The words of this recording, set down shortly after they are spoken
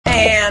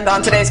And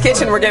on today's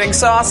Kitchen, we're getting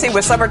saucy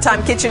with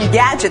summertime kitchen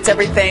gadgets.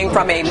 Everything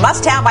from a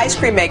must-have ice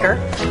cream maker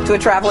to a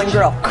traveling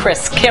grill.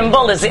 Chris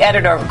Kimball is the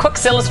editor of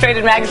Cooks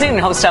Illustrated magazine and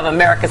host of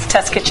America's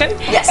Test Kitchen.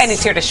 Yes. And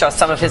he's here to show us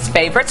some of his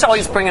favorites.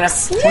 Always bringing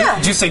us... Yeah.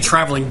 Did you say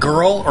traveling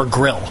girl or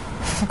grill?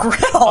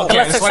 Grill. Okay,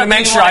 I just want to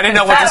make sure. I didn't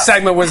know what the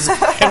segment was.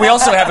 And we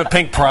also have a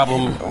pink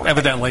problem,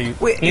 evidently.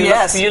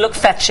 You look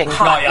fetching. No,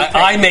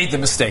 I made the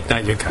mistake,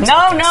 not you guys. No.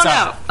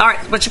 All right,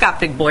 what you got,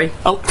 big boy?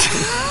 Oh.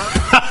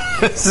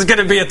 This is going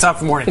to be a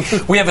tough morning.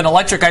 We have an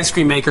electric ice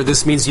cream maker.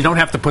 This means you don't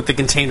have to put the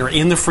container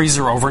in the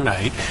freezer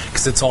overnight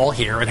because it's all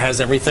here. It has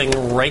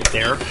everything right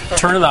there.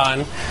 Turn it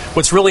on.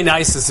 What's really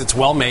nice is it's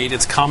well made.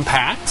 It's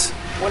compact.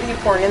 What are you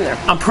pouring in there?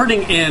 I'm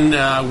putting in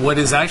what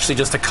is actually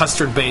just a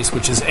custard base,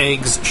 which is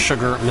eggs,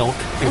 sugar, milk,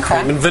 and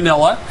cream, and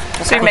vanilla.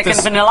 So you're making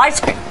vanilla ice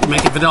cream.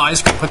 Making vanilla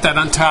ice cream. Put that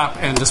on top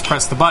and just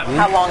press the button.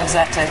 How long does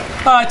that take?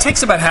 It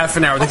takes about half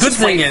an hour. The good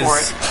thing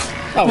is...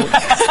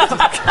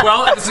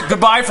 well, it's a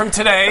goodbye from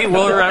today.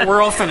 We're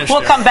all finished.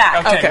 We'll come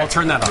back. Okay, we'll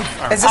turn that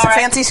off. Right. Is this a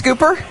fancy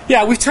scooper?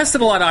 Yeah, we've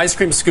tested a lot of ice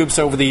cream scoops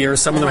over the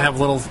years. Some of them have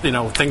little,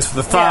 things for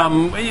the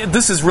thumb. Yeah.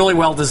 This is really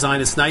well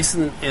designed. It's nice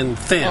and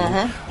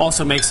thin.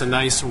 Also makes a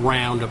nice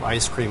round of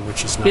ice cream,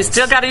 which is nice. You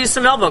still got to use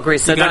some elbow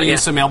grease. You got to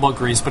use some elbow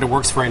grease, but it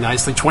works very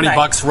nicely.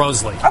 $20,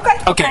 Rosalie.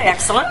 Okay,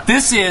 excellent.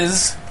 This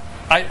is.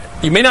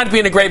 You may not be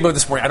in a great mood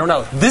this morning. I don't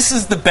know. This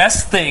is the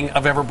best thing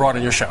I've ever brought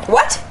on your show.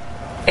 What?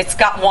 It's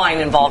got wine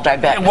involved, I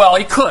bet. Well,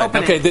 it could.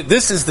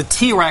 This is the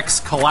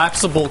T-Rex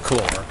collapsible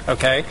cooler.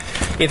 Okay,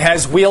 it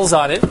has wheels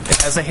on it.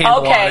 It has a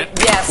handle on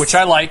it, which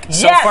I like.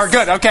 So far,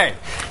 good. Okay,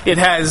 it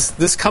has.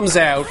 This comes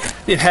out.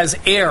 It has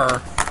air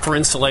for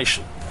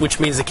insulation, which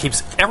means it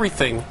keeps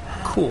everything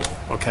cool.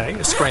 Okay,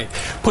 it's great.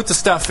 Put the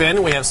stuff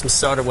in. We have some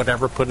soda,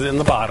 whatever. Put it in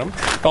the bottom.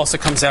 It also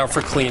comes out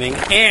for cleaning,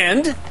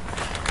 and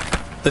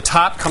the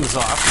top comes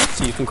off,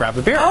 so you can grab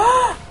the beer.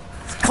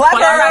 Clever.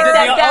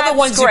 But the other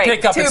ones great. you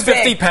pick up, it's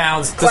 50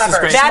 pounds. This is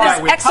great.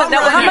 That is excellent.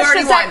 Now, how much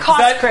does that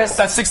cost, Chris?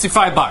 That's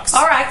 $65.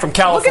 All right. From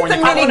California.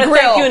 Look at the mini I want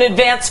to thank you in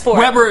advance for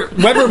it.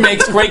 Weber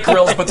makes great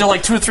grills, but they're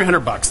like $200 or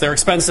 $300. They're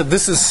expensive.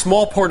 This is a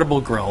small portable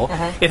grill.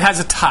 It has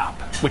a top,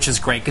 which is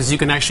great because you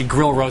can actually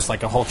grill roast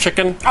like a whole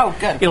chicken. Oh,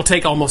 good. It'll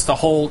take almost a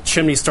whole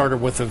chimney starter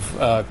worth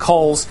of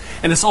coals,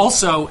 and it's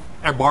also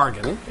a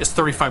bargain. It's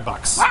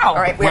 $35. Wow. All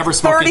right, we have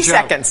 30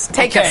 seconds.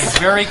 Take it.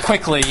 Very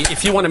quickly,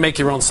 if you want to make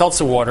your own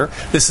seltzer water,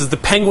 this is the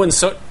Penguin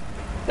soda.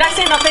 I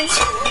say nothing.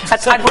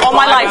 That's all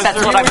my life.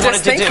 That's what I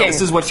wanted to do.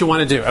 This is what you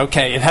want to do.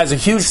 Okay, it has a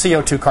huge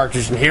CO2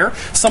 cartridge in here.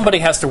 Somebody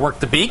has to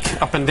work the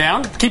beak up and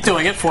down. Keep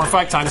doing it 4 or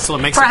 5 times until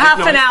it makes for a big half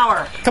noise. an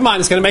hour. Come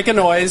on, it's going to make a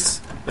noise.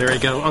 There you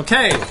go.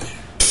 Okay, done.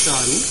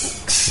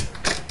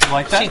 You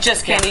like that? She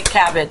just can't eat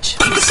cabbage.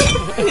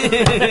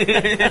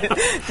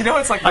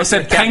 It's like I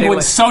said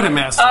Penguin Soda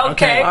Master.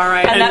 Okay. All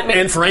right.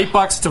 And for $8,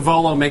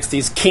 Tavolo makes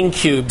these King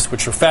Cubes,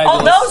 which are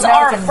fabulous. Oh, those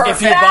are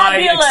if you buy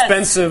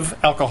expensive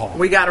alcohol.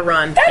 We got to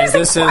run. That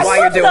is while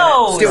you're doing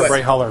those. it. Do it.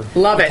 Ray Huller.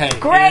 Love it. Okay.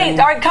 Great.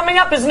 All right, coming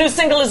up, his new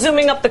single is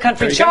zooming up the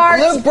country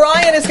charts. Luke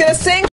Bryan is going to sing.